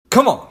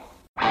Come on.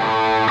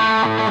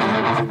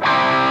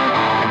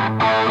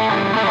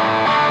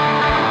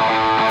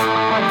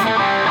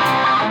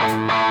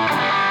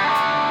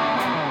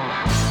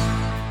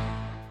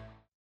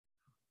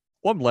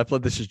 Welcome,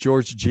 Lifeblood. This is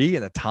George G,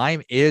 and the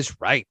time is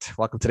right.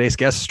 Welcome to today's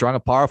guest, strong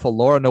and powerful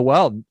Laura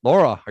Noel.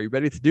 Laura, are you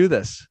ready to do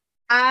this?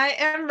 I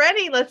am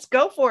ready. Let's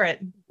go for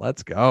it.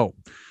 Let's go.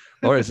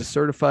 Laura is a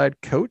certified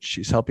coach.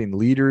 She's helping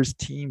leaders,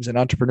 teams, and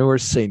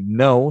entrepreneurs say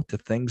no to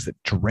things that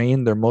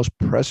drain their most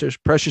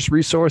precious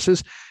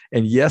resources,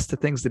 and yes to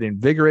things that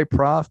invigorate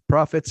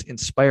profits,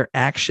 inspire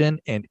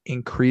action, and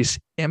increase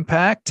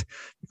impact.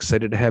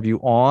 Excited to have you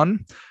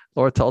on.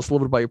 Laura, tell us a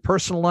little bit about your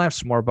personal life,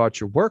 some more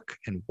about your work,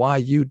 and why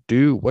you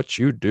do what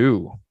you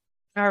do.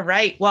 All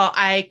right. Well,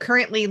 I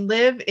currently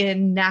live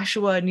in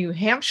Nashua, New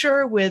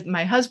Hampshire with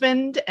my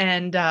husband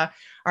and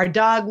our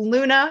dog,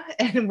 Luna,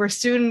 and we're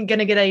soon going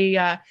to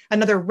get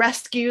another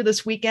rescue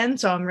this weekend.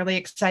 So I'm really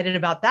excited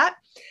about that.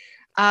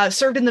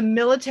 Served in the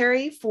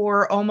military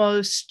for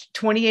almost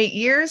 28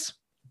 years.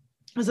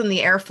 I was in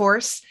the Air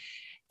Force.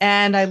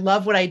 And I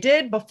love what I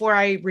did. Before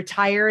I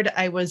retired,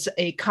 I was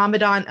a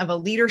commandant of a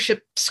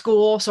leadership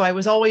school. So I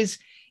was always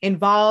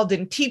involved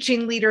in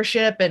teaching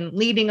leadership and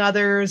leading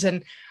others.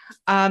 And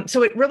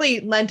so it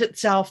really lent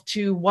itself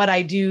to what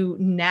I do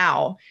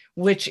now,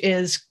 which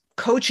is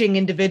coaching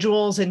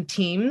individuals and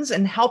teams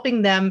and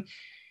helping them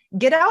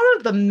get out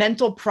of the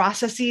mental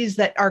processes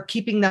that are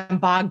keeping them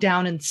bogged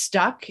down and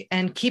stuck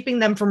and keeping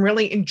them from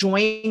really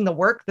enjoying the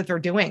work that they're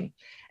doing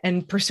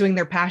and pursuing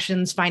their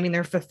passions, finding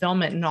their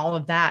fulfillment and all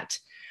of that.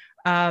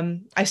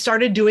 I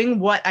started doing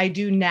what I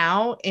do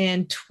now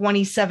in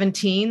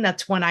 2017.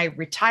 That's when I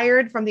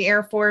retired from the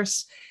Air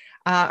Force.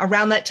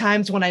 Around that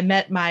time is when I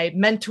met my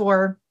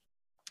mentor,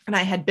 and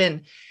I had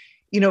been,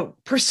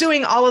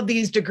 pursuing all of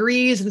these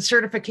degrees and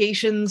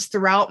certifications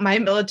throughout my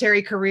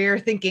military career,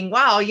 thinking,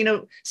 wow,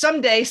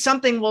 someday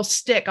something will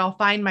stick. I'll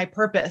find my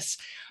purpose.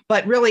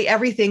 But really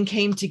everything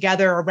came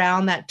together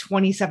around that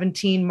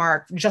 2017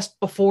 mark, just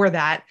before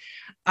that,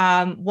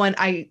 when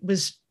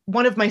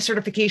one of my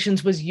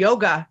certifications was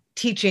yoga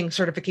teaching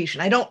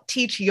certification. I don't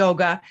teach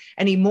yoga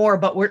anymore,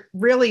 but what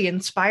really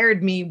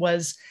inspired me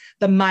was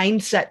the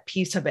mindset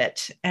piece of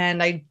it.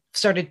 And I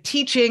started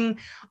teaching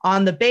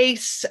on the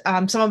base.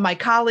 Some of my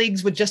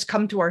colleagues would just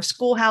come to our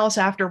schoolhouse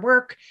after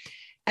work.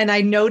 And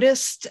I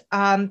noticed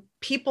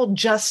people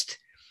just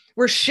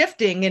were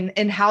shifting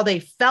in how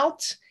they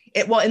felt,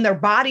 in their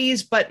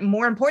bodies, but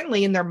more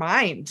importantly, in their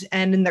mind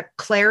and in the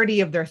clarity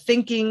of their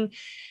thinking.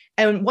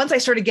 And once I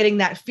started getting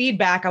that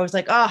feedback, I was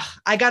like,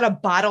 I got to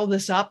bottle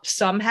this up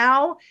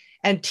somehow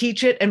and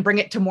teach it and bring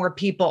it to more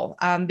people.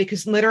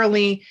 Because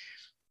literally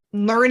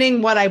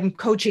learning what I'm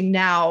coaching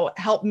now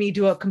helped me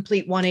do a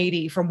complete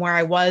 180 from where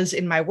I was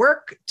in my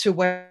work to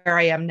where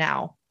I am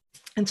now.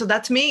 And so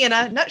that's me in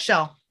a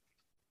nutshell.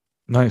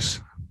 Nice.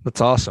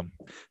 That's awesome.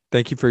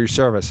 Thank you for your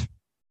service.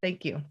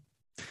 Thank you.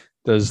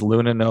 Does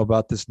Luna know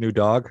about this new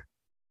dog?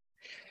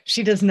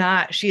 She does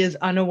not. She is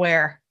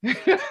unaware.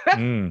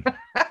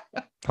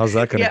 How's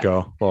that going to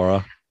go,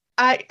 Laura?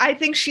 I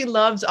think she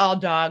loves all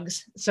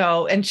dogs.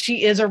 And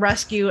she is a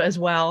rescue as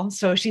well.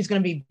 So she's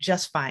going to be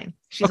just fine.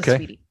 She's a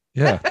sweetie.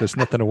 Yeah. There's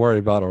nothing to worry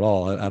about at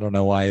all. I don't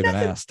know why I even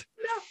asked.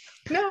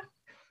 No.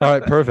 All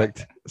right.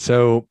 Perfect.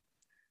 So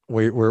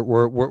we're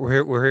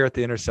here at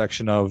the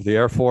intersection of the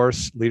Air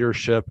Force,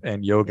 leadership,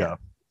 and yoga.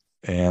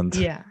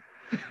 Yeah.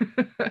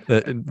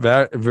 And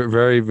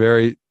very,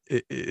 very,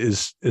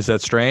 is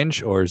that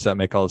strange, or does that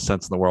make all the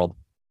sense in the world?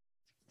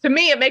 To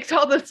me, it makes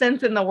all the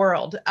sense in the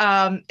world.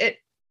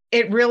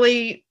 It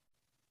really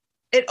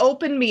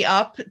opened me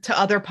up to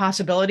other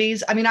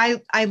possibilities. I mean,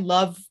 I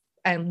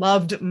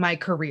loved my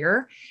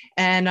career,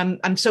 and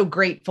I'm so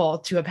grateful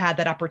to have had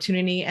that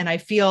opportunity. And I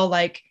feel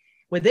like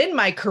within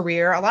my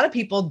career, a lot of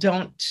people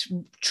don't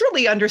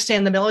truly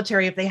understand the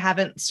military if they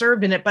haven't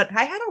served in it. But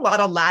I had a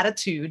lot of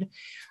latitude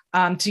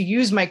to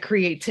use my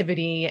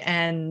creativity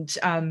and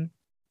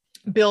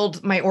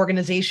build my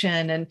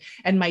organization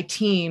and my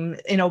team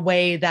in a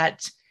way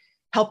that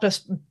helped us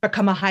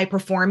become a high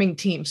performing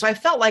team. So I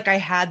felt like I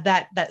had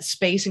that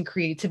space and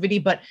creativity.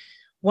 But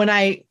when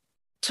I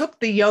took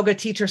the yoga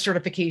teacher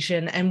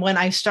certification and when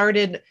I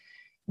started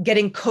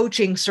getting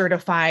coaching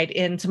certified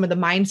in some of the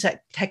mindset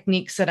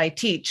techniques that I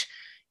teach,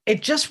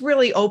 it just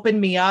really opened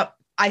me up.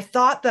 I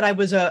thought that I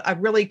was a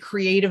really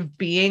creative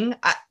being.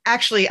 I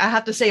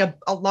have to say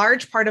a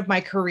large part of my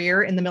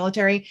career in the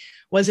military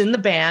was in the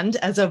band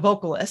as a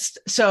vocalist.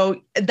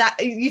 So that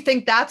you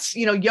think that's,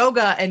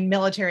 yoga and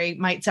military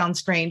might sound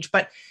strange,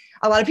 but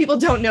a lot of people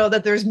don't know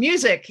that there's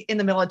music in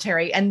the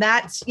military. And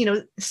that's,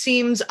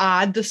 seems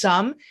odd to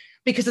some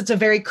because it's a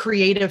very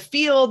creative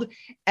field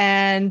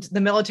and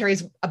the military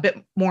is a bit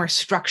more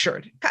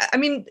structured. I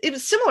mean, it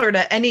was similar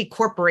to any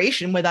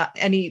corporation without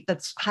any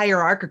that's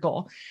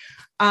hierarchical.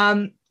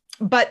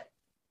 But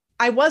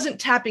I wasn't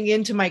tapping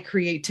into my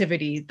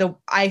creativity.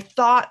 I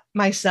thought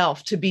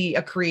myself to be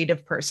a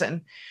creative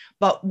person.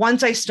 But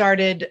once I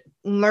started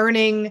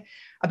learning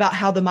about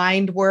how the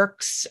mind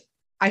works,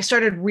 I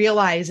started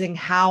realizing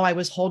how I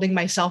was holding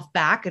myself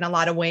back in a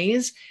lot of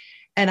ways.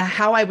 and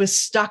how I was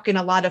stuck in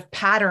a lot of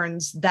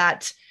patterns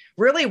that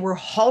really were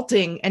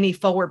halting any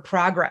forward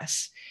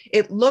progress.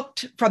 It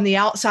looked from the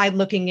outside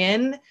looking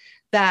in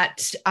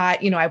that,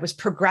 I was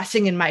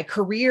progressing in my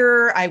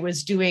career. I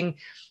was doing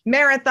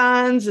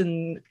marathons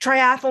and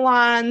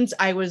triathlons.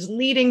 I was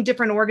leading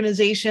different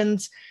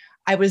organizations.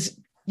 I was,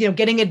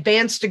 getting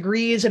advanced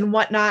degrees and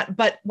whatnot.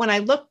 But when I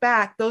look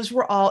back, those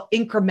were all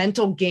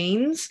incremental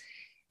gains.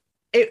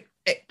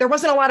 There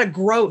wasn't a lot of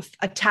growth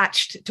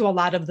attached to a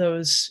lot of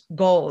those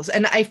goals.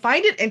 And I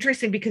find it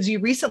interesting because you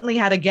recently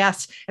had a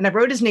guest, and I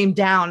wrote his name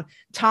down,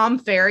 Tom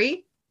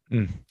Ferry.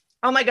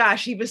 Oh my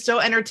gosh, he was so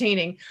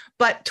entertaining.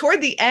 But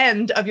toward the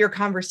end of your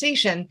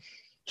conversation,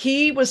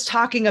 he was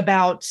talking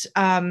about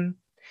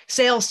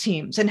sales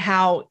teams and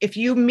how if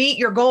you meet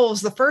your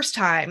goals the first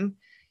time,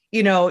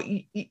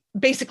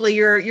 basically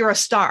you're a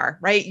star,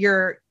 right?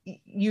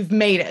 You've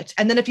made it.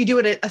 And then if you do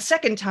it a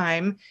second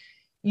time,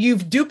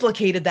 you've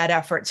duplicated that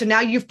effort. So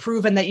now you've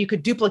proven that you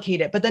could duplicate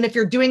it. But then if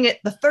you're doing it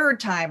the third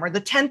time or the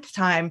 10th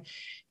time,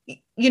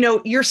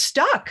 you're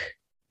stuck.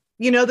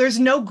 There's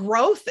no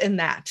growth in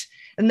that.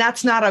 And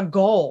that's not a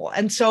goal.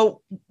 And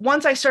so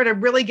once I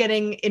started really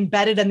getting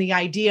embedded in the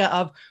idea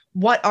of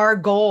what are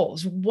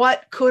goals,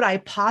 what could I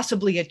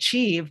possibly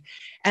achieve?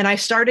 And I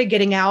started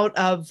getting out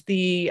of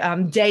the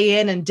day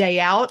in and day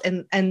out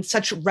and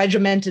such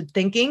regimented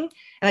thinking.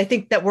 And I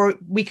think that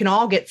we can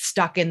all get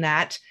stuck in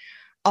that.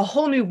 A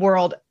whole new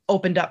world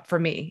opened up for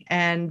me.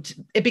 And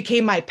it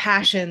became my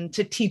passion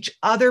to teach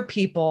other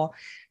people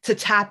to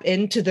tap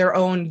into their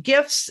own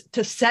gifts,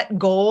 to set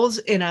goals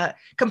in a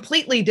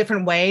completely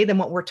different way than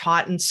what we're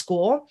taught in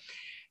school,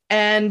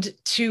 and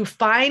to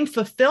find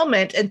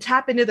fulfillment and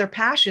tap into their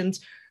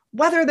passions,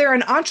 whether they're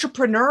an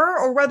entrepreneur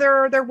or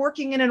whether they're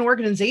working in an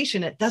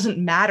organization. It doesn't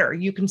matter.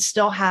 You can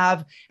still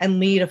have and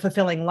lead a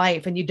fulfilling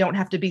life, and you don't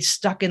have to be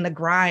stuck in the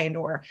grind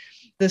or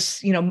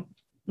this,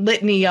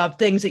 litany of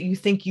things that you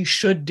think you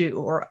should do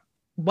or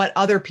what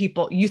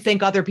you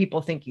think other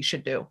people think you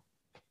should do.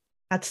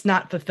 That's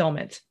not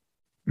fulfillment.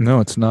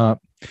 No, it's not.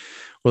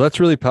 Well, that's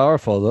really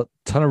powerful. A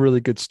ton of really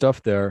good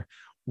stuff there.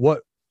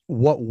 What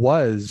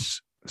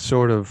was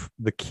sort of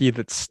the key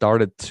that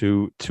started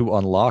to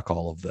unlock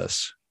all of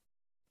this?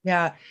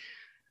 Yeah.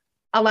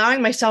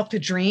 Allowing myself to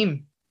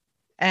dream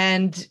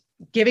and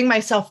giving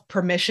myself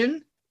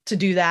permission to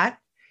do that,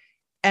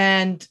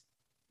 and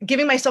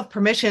giving myself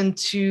permission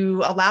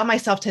to allow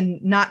myself to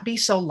not be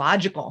so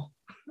logical,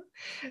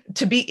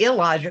 to be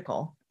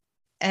illogical.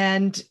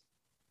 And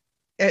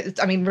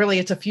really,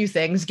 it's a few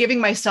things. Giving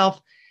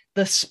myself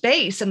the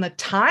space and the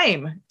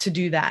time to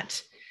do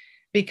that,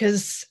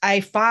 because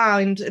I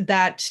found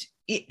that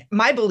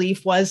my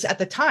belief was at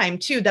the time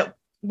too, that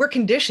we're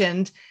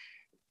conditioned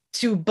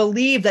to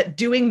believe that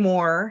doing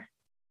more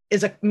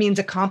means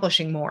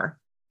accomplishing more.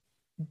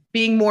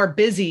 Being more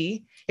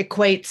busy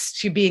equates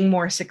to being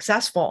more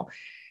successful.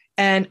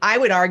 And I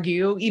would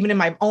argue, even in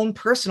my own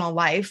personal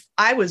life,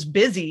 I was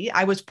busy.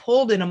 I was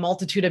pulled in a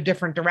multitude of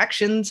different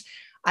directions.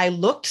 I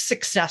looked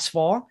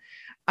successful,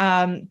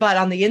 but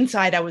on the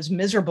inside, I was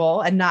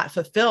miserable and not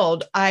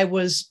fulfilled. I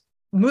was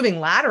moving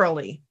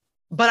laterally,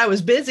 but I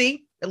was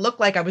busy. It looked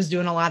like I was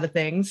doing a lot of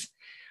things,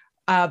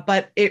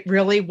 but it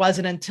really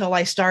wasn't until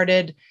I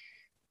started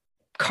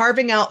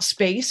carving out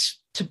space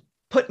to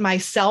put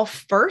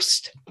myself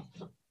first,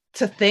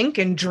 to think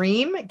and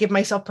dream, give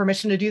myself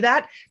permission to do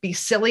that, be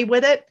silly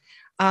with it.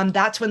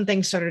 That's when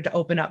things started to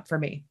open up for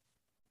me.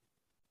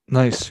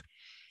 Nice.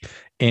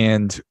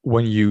 And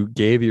when you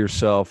gave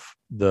yourself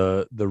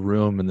the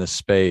room and the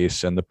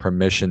space and the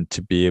permission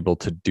to be able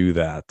to do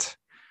that,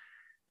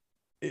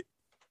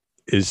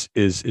 is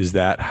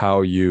that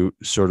how you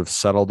sort of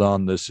settled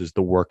on, this is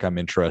the work I'm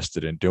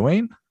interested in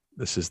doing,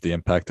 this is the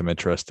impact I'm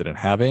interested in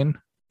having?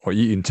 Or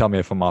you can tell me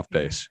if I'm off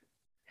base.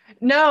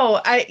 No,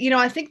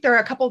 I think there are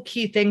a couple of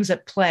key things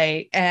at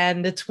play,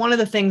 and it's one of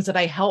the things that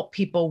I help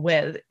people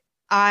with.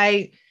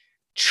 I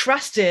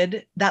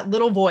trusted that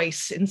little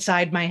voice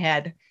inside my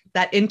head,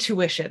 that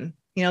intuition,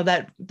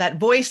 that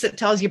voice that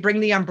tells you bring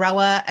the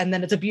umbrella, and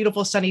then it's a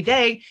beautiful sunny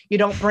day, you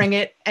don't bring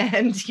it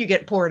and you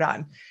get poured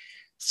on.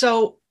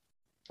 So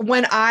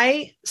when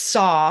I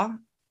saw,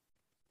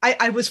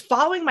 I was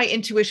following my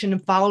intuition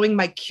and following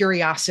my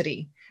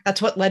curiosity.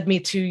 That's what led me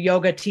to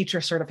yoga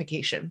teacher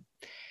certification.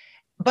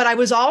 But I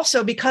was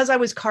also, because I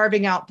was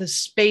carving out this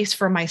space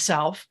for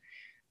myself,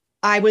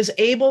 I was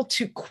able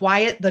to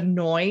quiet the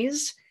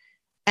noise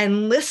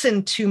and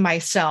listen to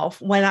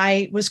myself when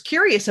I was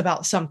curious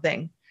about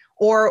something,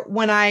 or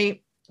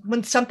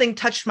when something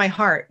touched my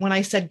heart, when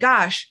I said,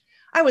 gosh,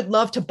 I would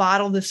love to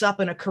bottle this up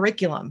in a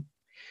curriculum.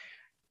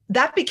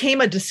 That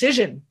became a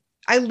decision.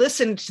 I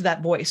listened to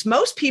that voice.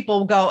 Most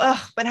people go,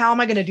 oh, but how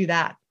am I going to do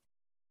that?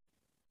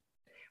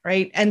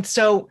 Right. And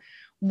so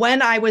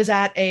when I was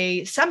at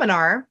a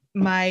seminar,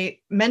 my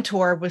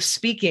mentor was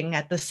speaking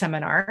at the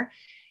seminar,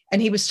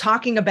 and he was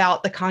talking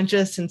about the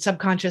conscious and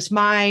subconscious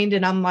mind.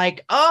 And I'm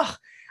like, oh,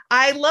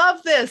 I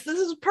love this. This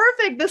is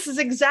perfect. This is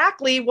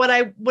exactly what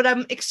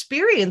I'm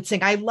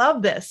experiencing. I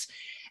love this.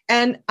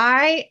 And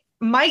I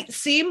might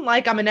seem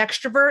like I'm an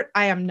extrovert.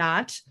 I am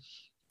not.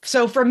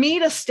 So for me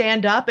to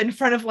stand up in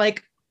front of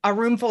like a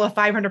room full of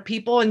 500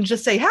 people and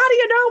just say, how do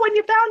you know when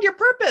you found your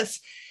purpose?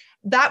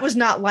 That was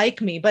not like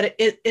me, but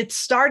it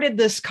started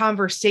this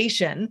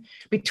conversation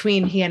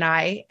between he and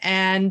I,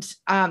 and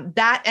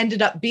that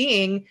ended up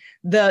being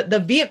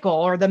the vehicle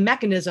or the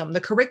mechanism,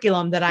 the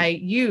curriculum that I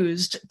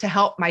used to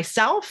help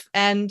myself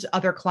and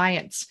other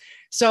clients.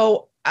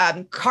 So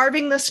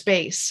carving the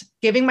space,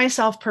 giving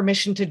myself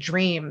permission to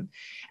dream,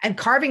 and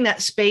carving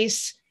that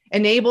space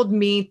enabled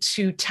me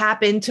to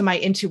tap into my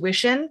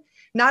intuition,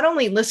 not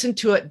only listen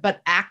to it,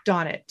 but act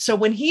on it. So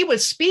when he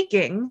was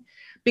speaking,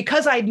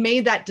 because I'd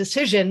made that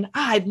decision,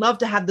 I'd love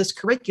to have this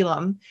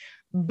curriculum,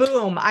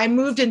 boom, I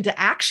moved into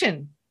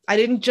action. I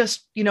didn't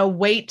just,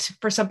 wait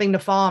for something to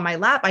fall on my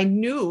lap. I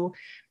knew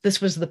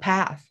this was the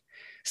path.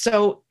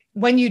 So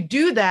when you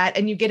do that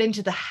and you get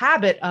into the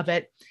habit of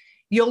it,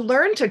 you'll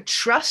learn to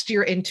trust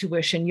your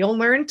intuition. You'll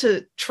learn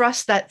to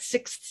trust that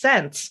sixth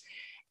sense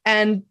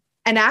and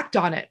act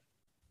on it.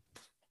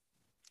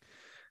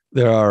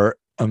 There are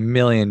a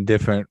million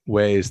different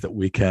ways that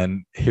we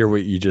can hear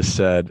what you just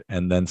said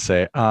and then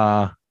say,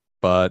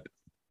 but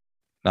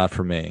not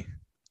for me.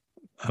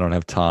 I don't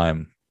have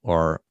time,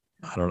 or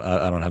I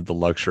don't have the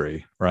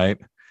luxury, right?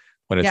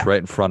 When it's right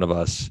in front of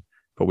us,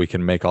 but we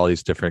can make all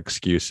these different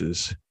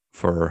excuses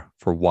for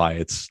why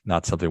it's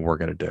not something we're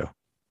going to do.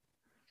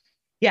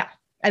 Yeah.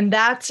 And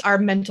that's our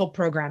mental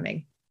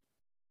programming.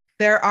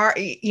 There are,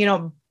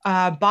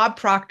 Bob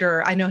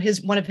Proctor, I know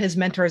one of his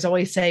mentors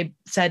always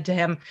said to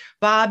him,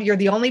 Bob, you're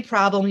the only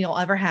problem you'll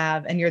ever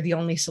have, and you're the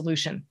only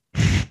solution.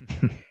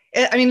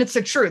 It's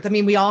the truth.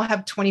 We all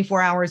have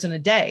 24 hours in a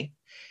day,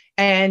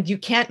 and you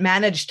can't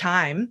manage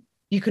time.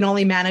 You can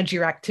only manage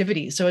your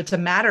activities. So it's a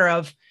matter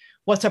of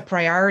what's a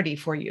priority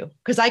for you.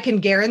 Because I can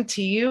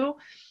guarantee you,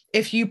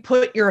 if you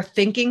put your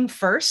thinking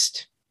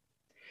first,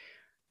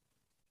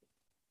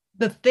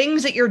 the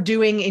things that you're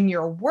doing in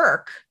your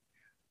work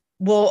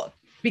will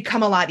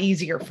become a lot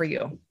easier for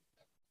you,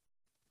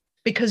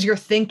 because you're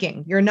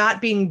thinking. You're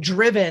not being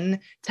driven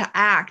to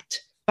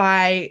act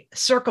by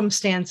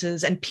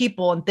circumstances and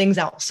people and things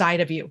outside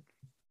of you.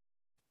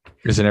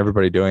 Isn't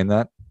everybody doing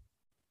that?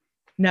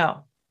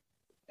 No.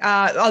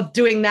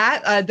 Doing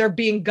that, they're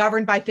being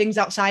governed by things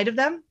outside of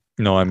them.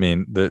 No, I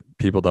mean that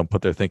people don't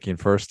put their thinking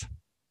first.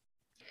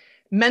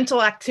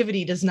 Mental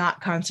activity does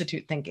not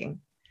constitute thinking.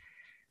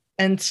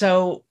 And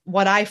so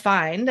what I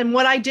find, and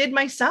what I did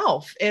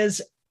myself,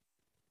 is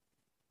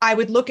I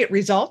would look at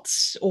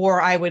results,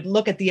 or I would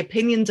look at the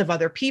opinions of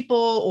other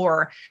people,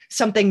 or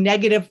something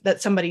negative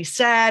that somebody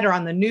said or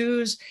on the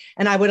news,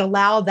 and I would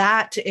allow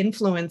that to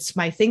influence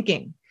my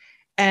thinking,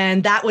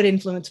 and that would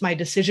influence my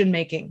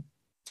decision-making.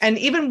 And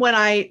even when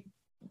I,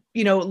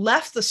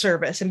 left the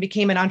service and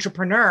became an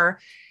entrepreneur,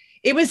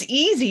 it was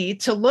easy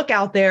to look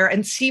out there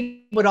and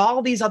see what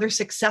all these other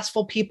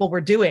successful people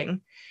were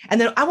doing. And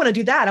then I want to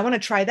do that. I want to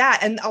try that.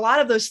 And a lot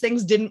of those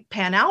things didn't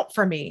pan out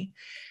for me.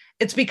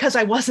 It's because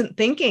I wasn't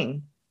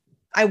thinking.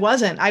 I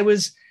wasn't. I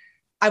was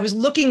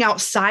looking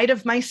outside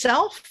of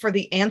myself for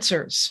the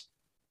answers.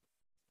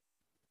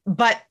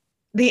 But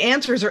the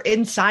answers are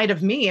inside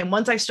of me. And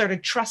once I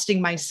started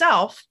trusting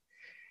myself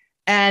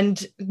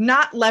and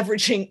not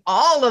leveraging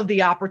all of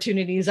the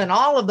opportunities and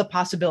all of the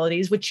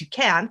possibilities, which you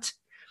can't,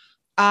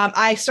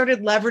 I started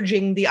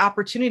leveraging the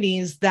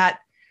opportunities that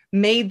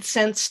made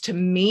sense to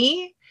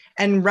me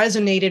and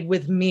resonated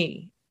with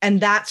me. And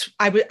that's,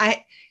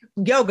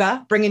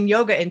 yoga, bringing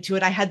yoga into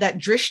it, I had that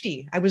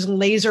drishti. I was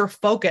laser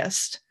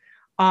focused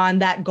on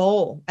that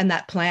goal and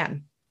that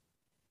plan.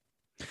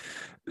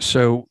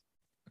 So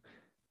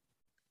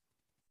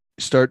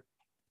start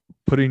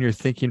putting your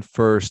thinking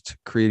first,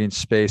 creating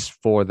space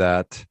for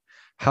that.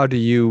 How do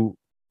you,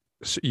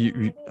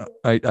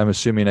 I'm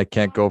assuming I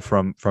can't go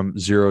from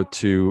 0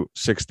 to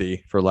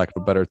 60, for lack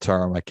of a better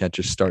term. I can't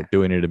just start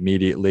doing it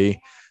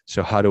immediately.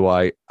 So how do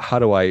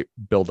I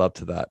build up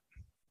to that?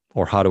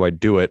 Or how do I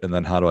do it? And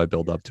then how do I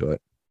build up to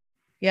it?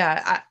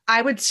 Yeah,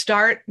 I would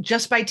start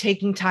just by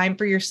taking time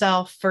for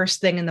yourself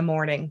first thing in the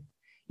morning.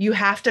 You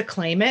have to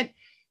claim it.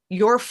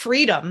 Your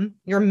freedom,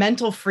 your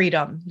mental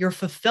freedom, your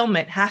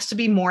fulfillment has to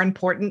be more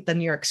important than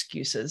your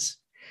excuses.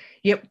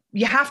 You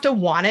have to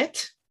want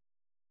it.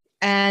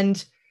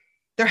 And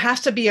there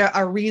has to be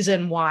a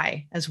reason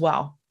why as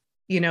well.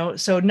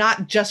 So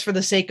not just for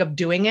the sake of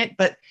doing it,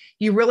 but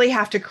you really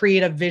have to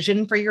create a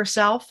vision for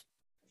yourself.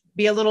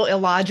 Be a little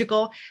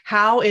illogical.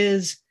 How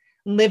is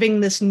living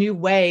this new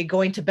way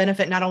going to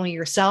benefit not only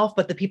yourself,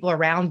 but the people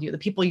around you, the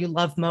people you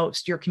love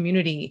most, your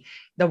community,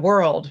 the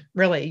world,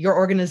 really, your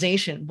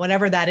organization,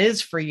 whatever that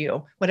is for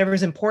you, whatever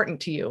is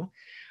important to you.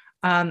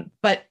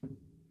 But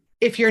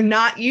if you're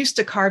not used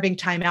to carving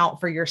time out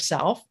for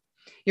yourself,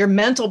 your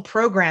mental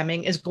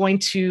programming is going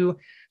to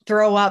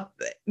throw up,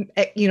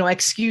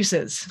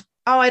 excuses.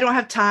 Oh, I don't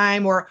have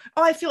time, or,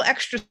 oh, I feel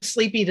extra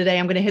sleepy today,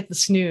 I'm going to hit the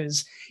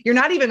snooze. You're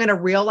not even going to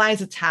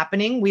realize it's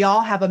happening. We all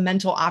have a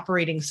mental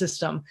operating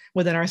system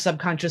within our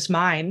subconscious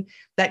mind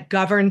that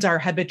governs our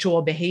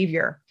habitual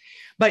behavior.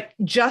 But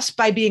just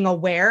by being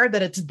aware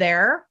that it's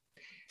there,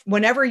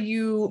 whenever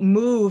you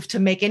move to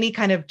make any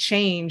kind of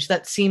change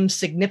that seems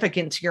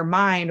significant to your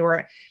mind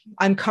or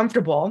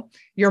uncomfortable,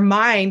 your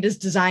mind is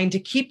designed to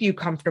keep you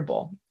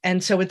comfortable.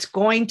 And so it's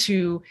going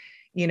to,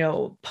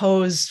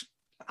 pose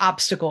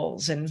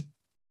obstacles and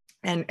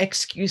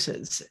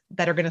excuses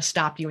that are going to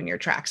stop you in your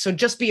tracks. So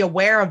just be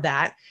aware of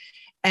that,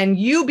 and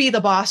you be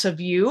the boss of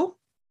you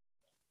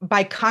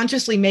by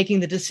consciously making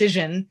the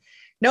decision.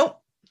 Nope,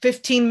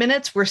 15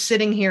 minutes, we're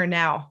sitting here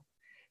now.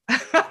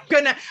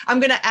 I'm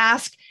gonna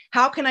ask,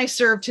 how can I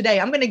serve today?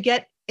 I'm going to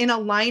get in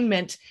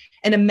alignment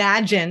and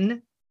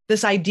imagine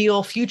this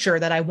ideal future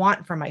that I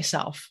want for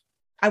myself.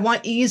 I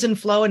want ease and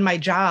flow in my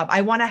job.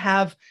 I want to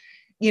have,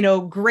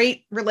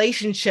 great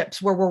relationships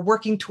where we're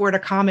working toward a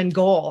common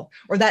goal,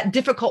 or that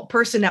difficult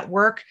person at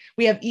work.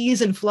 We have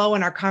ease and flow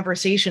in our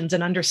conversations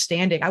and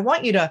understanding. I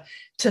want you to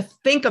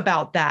think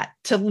about that,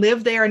 to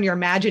live there in your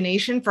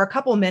imagination for a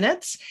couple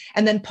minutes,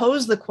 and then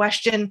pose the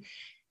question,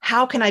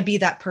 how can I be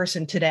that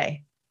person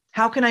today?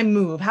 How can I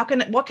move?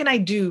 What can I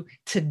do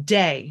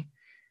today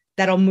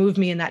that'll move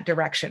me in that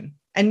direction?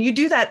 And you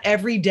do that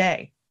every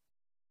day,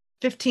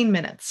 15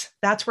 minutes.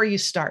 That's where you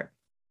start.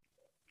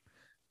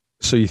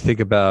 So you think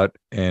about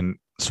and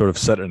sort of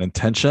set an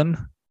intention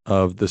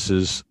of this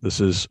is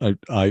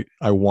I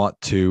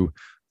want to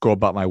go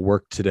about my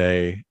work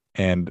today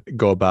and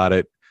go about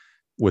it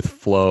with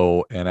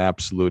flow and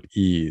absolute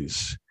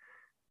ease,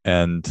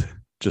 and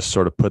just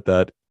sort of put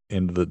that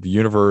into the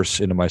universe,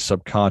 into my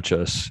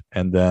subconscious,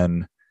 and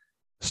then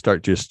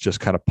start just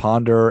kind of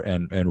ponder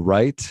and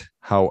write.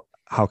 How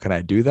can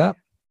I do that?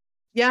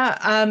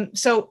 Yeah.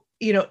 So,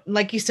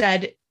 like you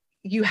said,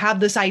 you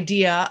have this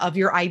idea of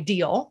your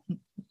ideal,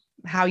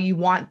 how you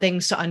want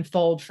things to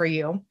unfold for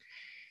you.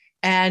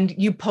 And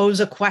you pose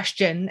a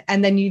question,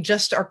 and then you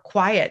just are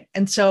quiet.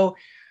 And so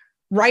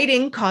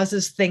writing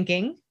causes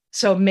thinking.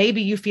 So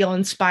maybe you feel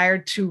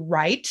inspired to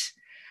write.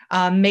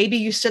 Maybe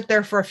you sit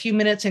there for a few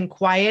minutes in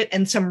quiet,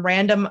 and some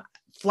random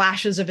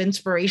flashes of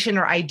inspiration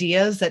or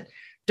ideas that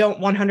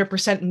don't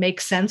 100%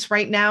 make sense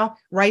right now,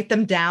 write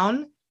them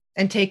down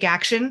and take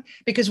action.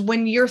 Because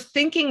when you're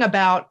thinking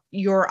about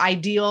your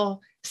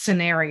ideal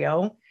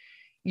scenario,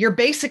 you're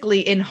basically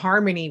in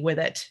harmony with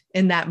it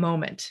in that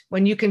moment.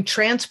 When you can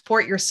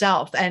transport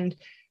yourself and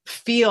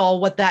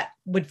feel what that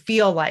would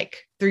feel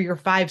like through your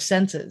five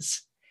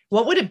senses.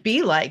 What would it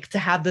be like to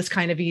have this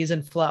kind of ease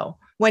and flow?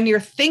 When you're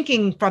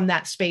thinking from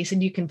that space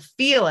and you can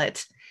feel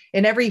it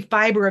in every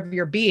fiber of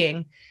your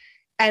being,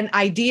 and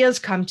ideas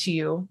come to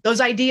you, those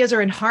ideas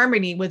are in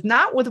harmony with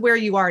not with where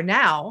you are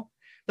now.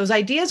 Those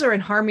ideas are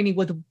in harmony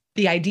with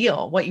the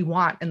ideal, what you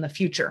want in the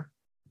future.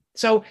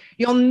 So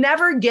you'll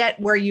never get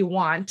where you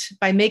want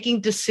by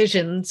making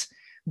decisions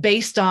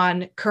based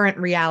on current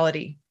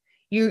reality.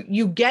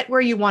 You get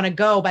where you want to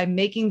go by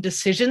making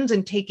decisions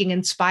and taking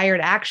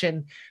inspired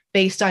action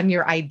based on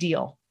your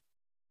ideal.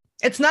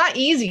 It's not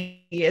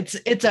easy.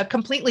 It's a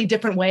completely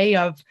different way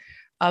of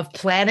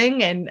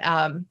planning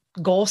and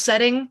goal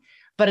setting,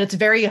 but it's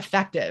very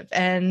effective,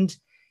 and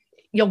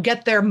you'll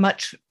get there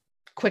much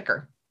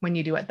quicker when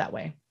you do it that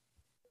way.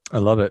 I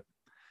love it.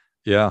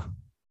 Yeah.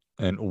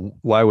 And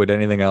why would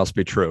anything else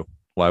be true?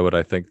 Why would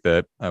I think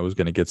that I was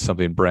going to get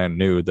something brand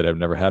new that I've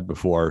never had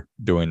before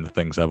doing the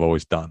things I've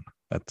always done?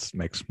 That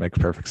makes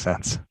perfect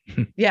sense.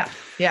 Yeah.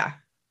 Yeah.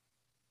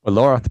 Well,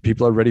 Laura, the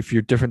people are ready for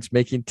your difference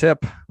making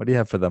tip. What do you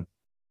have for them?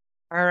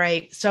 All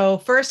right. So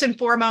first and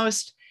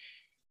foremost,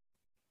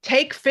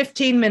 take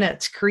 15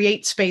 minutes,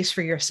 create space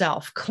for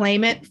yourself,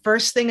 claim it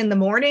first thing in the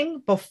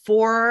morning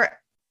before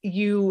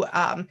you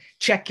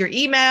check your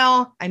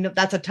email. I know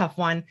that's a tough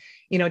one.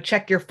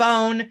 Check your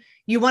phone.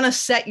 You want to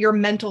set your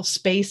mental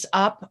space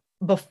up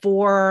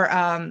before,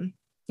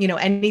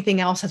 anything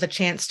else has a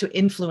chance to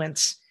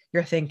influence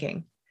your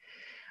thinking.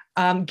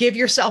 Give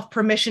yourself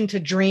permission to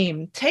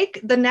dream. Take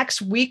the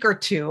next week or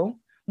two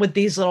with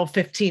these little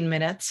 15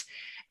 minutes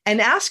and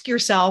ask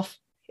yourself,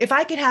 if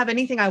I could have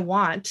anything I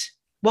want,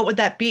 what would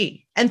that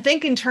be? And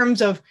think in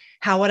terms of,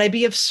 how would I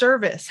be of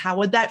service? How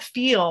would that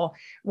feel?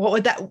 What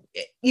would that,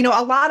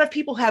 a lot of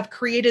people have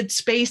created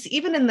space,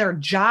 even in their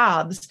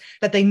jobs,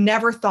 that they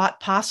never thought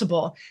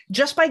possible,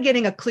 just by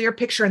getting a clear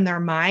picture in their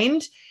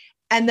mind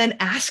and then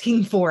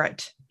asking for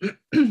it.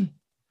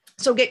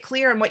 So get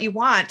clear on what you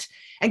want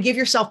and give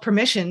yourself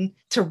permission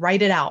to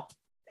write it out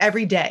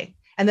every day.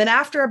 And then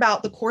after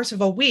about the course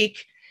of a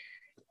week,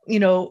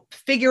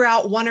 figure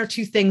out one or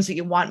two things that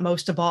you want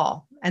most of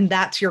all. And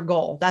that's your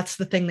goal. That's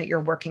the thing that you're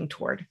working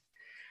toward.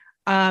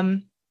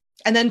 And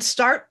then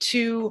start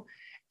to,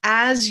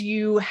 as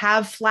you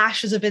have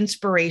flashes of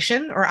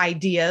inspiration or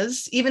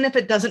ideas, even if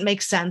it doesn't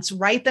make sense,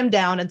 write them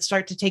down and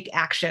start to take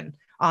action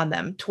on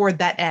them toward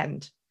that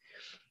end.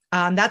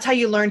 That's how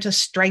you learn to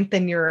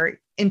strengthen your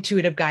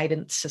intuitive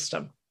guidance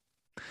system.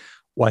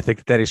 Well, I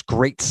think that is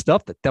great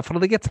stuff. That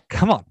definitely gets,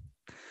 come on.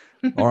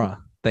 Laura,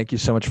 thank you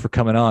so much for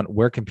coming on.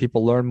 Where can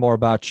people learn more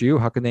about you?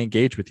 How can they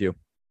engage with you?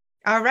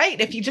 All right.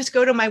 If you just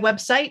go to my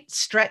website,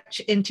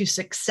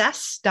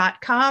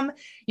 stretchintosuccess.com,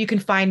 you can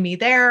find me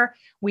there.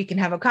 We can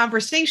have a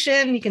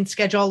conversation. You can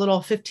schedule a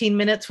little 15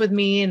 minutes with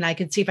me, and I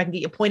can see if I can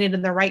get you pointed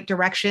in the right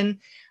direction.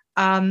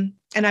 And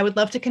I would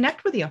love to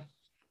connect with you.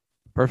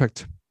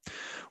 Perfect.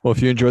 Well,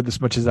 if you enjoyed this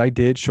as much as I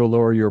did, show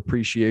Laura your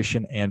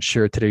appreciation and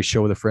share today's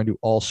show with a friend who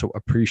also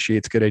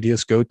appreciates good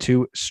ideas. Go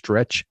to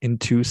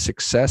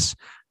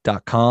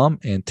stretchintosuccess.com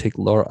and take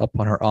Laura up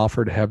on her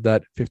offer to have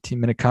that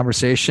 15-minute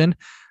conversation.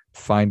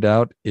 Find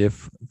out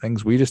if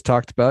things we just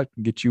talked about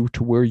can get you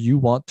to where you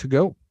want to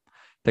go.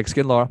 Thanks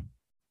again, Laura.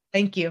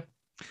 Thank you.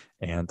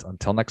 And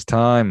until next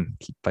time,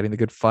 keep fighting the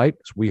good fight,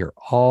 as we are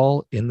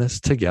all in this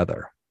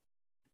together.